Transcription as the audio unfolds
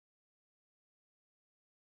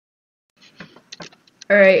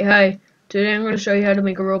Alright, hi. Today I'm going to show you how to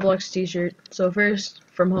make a Roblox t-shirt. So first,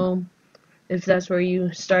 from home, if that's where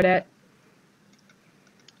you start at,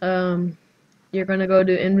 you're going to go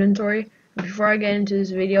to inventory. Before I get into this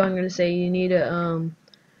video, I'm going to say you need to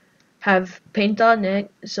have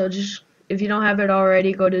paint.net. So just, if you don't have it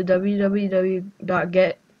already, go to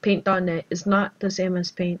www.getpaint.net. It's not the same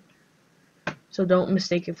as paint, so don't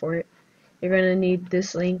mistake it for it. You're going to need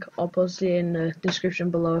this link. I'll post it in the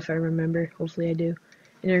description below if I remember. Hopefully I do.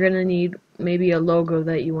 And you're going to need maybe a logo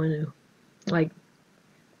that you want to like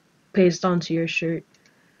paste onto your shirt.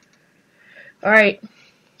 Alright,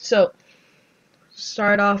 so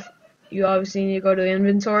start off, you obviously need to go to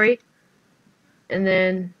inventory and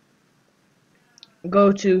then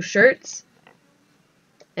go to shirts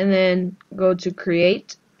and then go to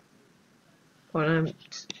create. When I'm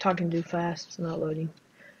talking too fast, it's not loading.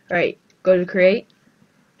 Alright, go to create.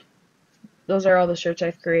 Those are all the shirts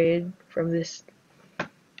I've created from this.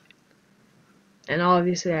 And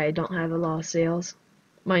obviously I don't have a lot of sales.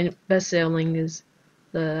 My best selling is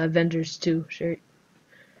the Avengers 2 shirt.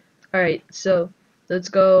 Alright, so let's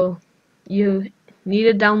go. You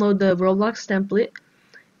need to download the Roblox template.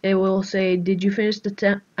 It will say, did you finish the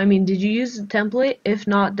did you use the template? If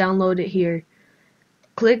not, download it here.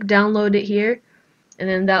 Click download it here, and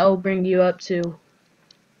then that will bring you up to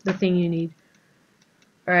the thing you need.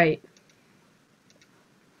 Alright.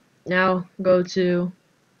 Now go to,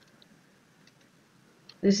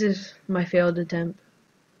 this is my failed attempt,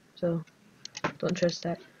 so don't trust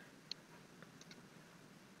that.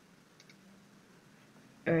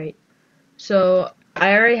 Alright, so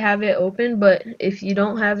I already have it open, but if you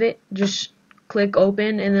don't have it, just click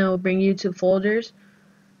open and then it'll bring you to folders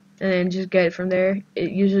and then just get it from there.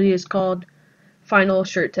 It usually is called final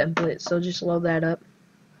shirt template, so just load that up.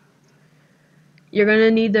 You're going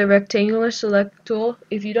to need the rectangular select tool.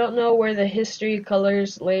 If you don't know where the history,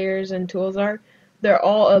 colors, layers, and tools are, they're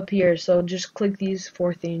all up here, so just click these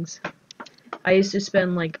 4 things. I used to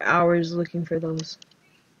spend like hours looking for those.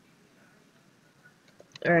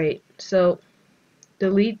 Alright, so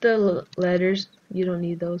delete the letters. You don't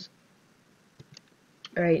need those.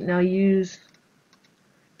 Alright, now use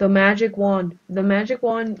the magic wand. The magic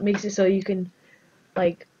wand makes it so you can,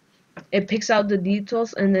 like, it picks out the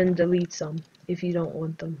details and then deletes them if you don't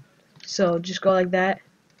want them. So just go like that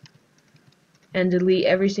and delete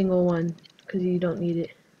every single one because you don't need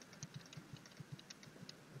it.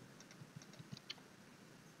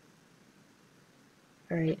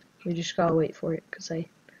 Alright, we just gotta wait for it because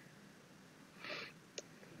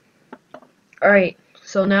Alright,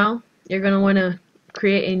 so now you're gonna want to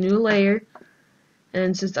create a new layer,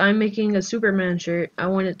 and since I'm making a Superman shirt, I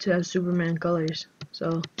want it to have Superman colors.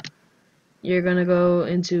 So you're gonna go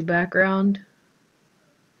into background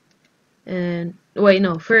and wait,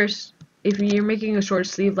 no, first, if you're making a short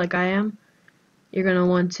sleeve like I am, you're gonna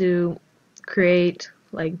want to create,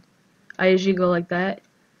 like, I usually go like that.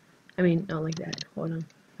 I mean, not like that. Hold on,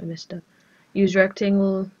 I messed up. Use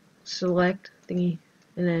rectangle select thingy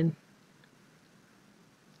and then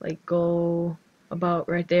like go about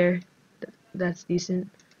right there. That's decent.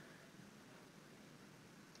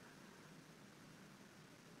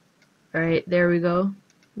 Alright, there we go.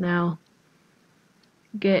 Now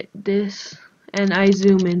get this, and I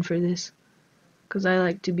zoom in for this because I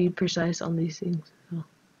like to be precise on these things. So.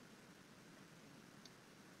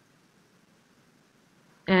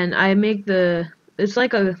 And I make it's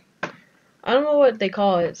like a, I don't know what they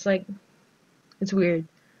call it. It's like, it's weird.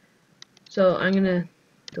 So I'm gonna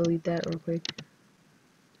delete that real quick.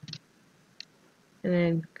 And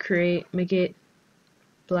then make it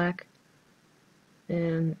black.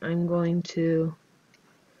 And I'm going to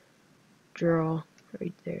draw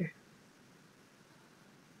right there.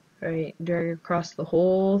 Alright, drag across the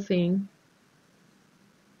whole thing.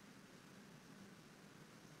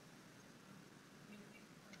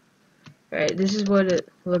 Alright, this is what it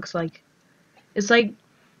looks like. It's like,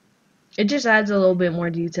 it just adds a little bit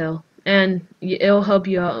more detail, and it'll help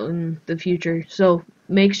you out in the future, so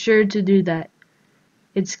make sure to do that.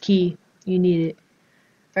 It's key. You need it.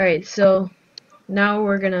 Alright, so now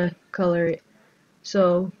we're gonna color it.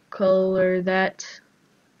 So color that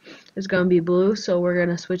is gonna be blue, so we're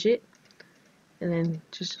gonna switch it and then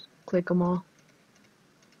just click them all.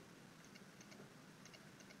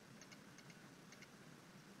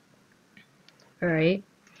 Alright,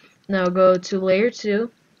 now go to layer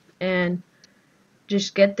 2 and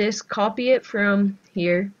just get this, copy it from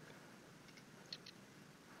here,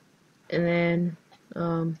 and then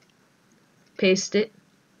paste it.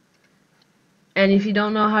 And if you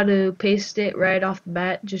don't know how to paste it right off the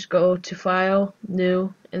bat, just go to File,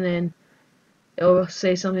 New, and then it will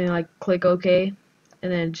say something like click OK.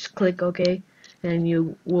 and then just click OK, and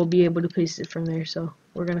you will be able to paste it from there. So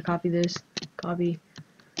we're gonna copy this, copy,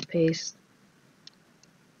 paste.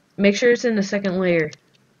 Make sure it's in the second layer.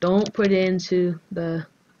 Don't put it into the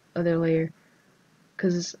other layer,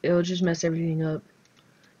 because it'll just mess everything up.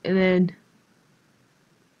 And then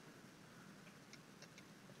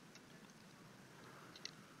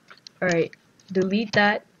alright, delete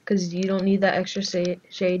that because you don't need that extra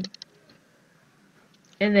shade.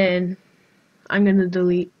 And then I'm gonna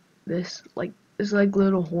delete this. Like, it's like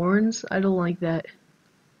little horns. I don't like that.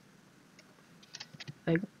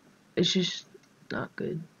 Like, it's just not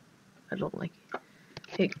good. I don't like it.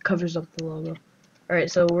 It covers up the logo. Alright,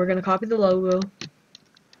 so we're gonna copy the logo.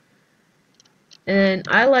 And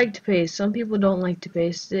I like to paste. Some people don't like to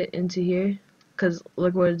paste it into here, because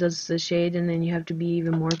look what it does to the shade, and then you have to be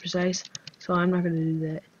even more precise. So I'm not going to do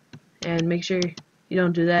that. And make sure you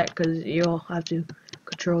don't do that, because you'll have to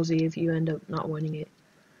Control Z if you end up not wanting it.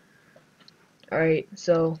 Alright,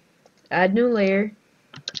 so add new layer,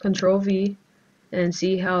 Control V, and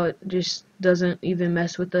see how it just doesn't even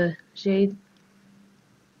mess with the shade.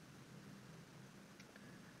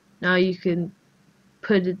 Now you can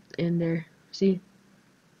put it in there. See?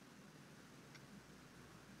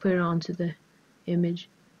 Put it onto the image.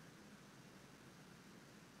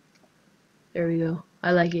 There we go.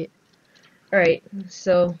 I like it. Alright,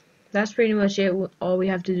 so that's pretty much it. All we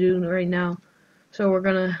have to do right now. So we're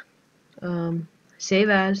gonna save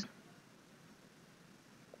as.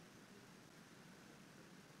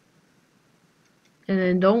 And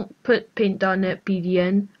then don't put paint.net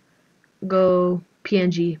PDN. Go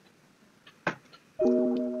PNG.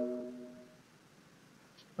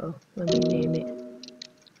 Oh, let me name it.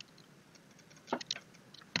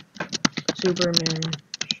 Superman.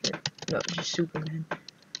 Sure. No, just Superman.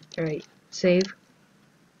 Alright, save.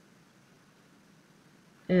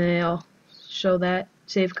 And then I'll show that.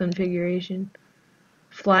 Save configuration.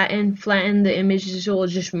 Flatten the image so it'll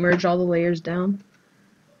just merge all the layers down.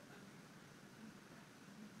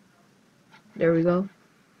 There we go.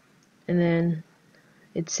 And then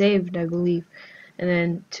it's saved, I believe. And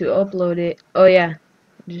then to upload it, oh yeah,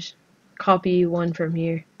 just copy one from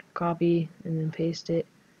here. Copy and then paste it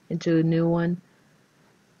into a new one.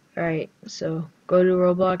 Alright, so go to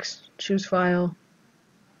Roblox, choose file.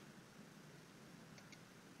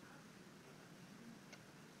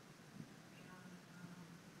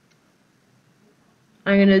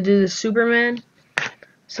 I'm gonna do the Superman,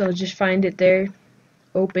 so just find it there,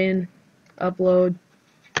 open, upload.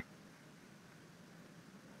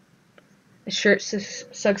 The shirt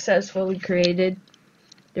successfully created.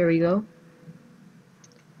 There we go.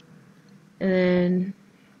 And then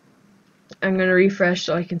I'm gonna refresh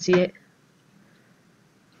so I can see it.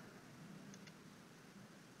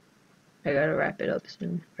 I gotta wrap it up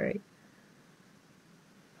soon. Alright.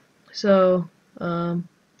 So,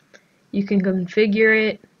 you can configure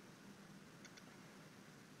it.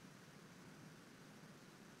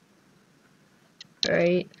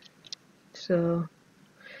 Alright. So,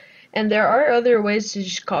 and there are other ways to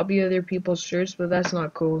just copy other people's shirts, but that's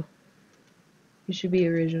not cool. You should be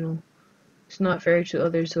original. It's not fair to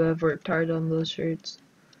others who have worked hard on those shirts.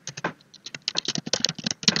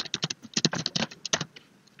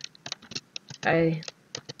 I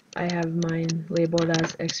have mine labeled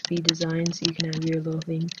as XP Design, so you can have your little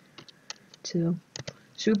thing too.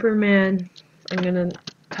 Superman, I'm gonna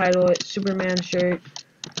title it Superman Shirt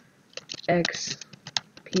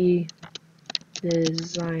XP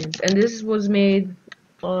Designs. And this was made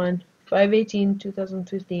on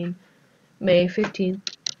 5/18/2015, May 15th.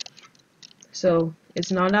 So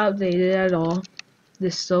it's not outdated at all.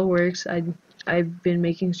 This still works. I've been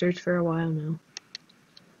making shirts for a while now.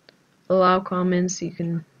 Allow comments. You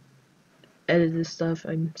can edit this stuff.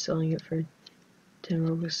 I'm selling it for 10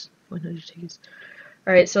 Robux, 100 tickets.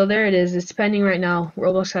 Alright, so there it is. It's pending right now.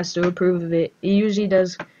 Roblox has to approve of it. It usually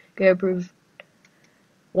does get approved.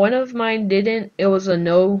 One of mine didn't. It was a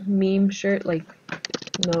no meme shirt, like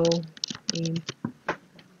no meme.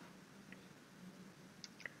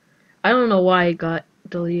 I don't know why it got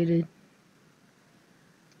deleted.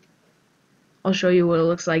 I'll show you what it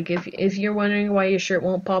looks like. If you're wondering why your shirt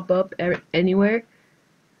won't pop up anywhere,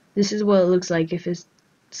 this is what it looks like if it's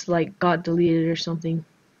like got deleted or something.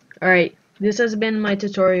 Alright, this has been my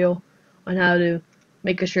tutorial on how to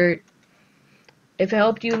make a shirt. If it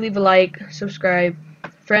helped you, leave a like, subscribe,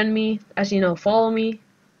 friend me, as you know, follow me.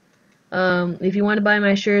 If you want to buy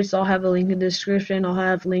my shirts, I'll have a link in the description. I'll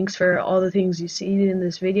have links for all the things you see in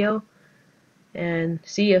this video. And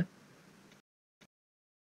see ya.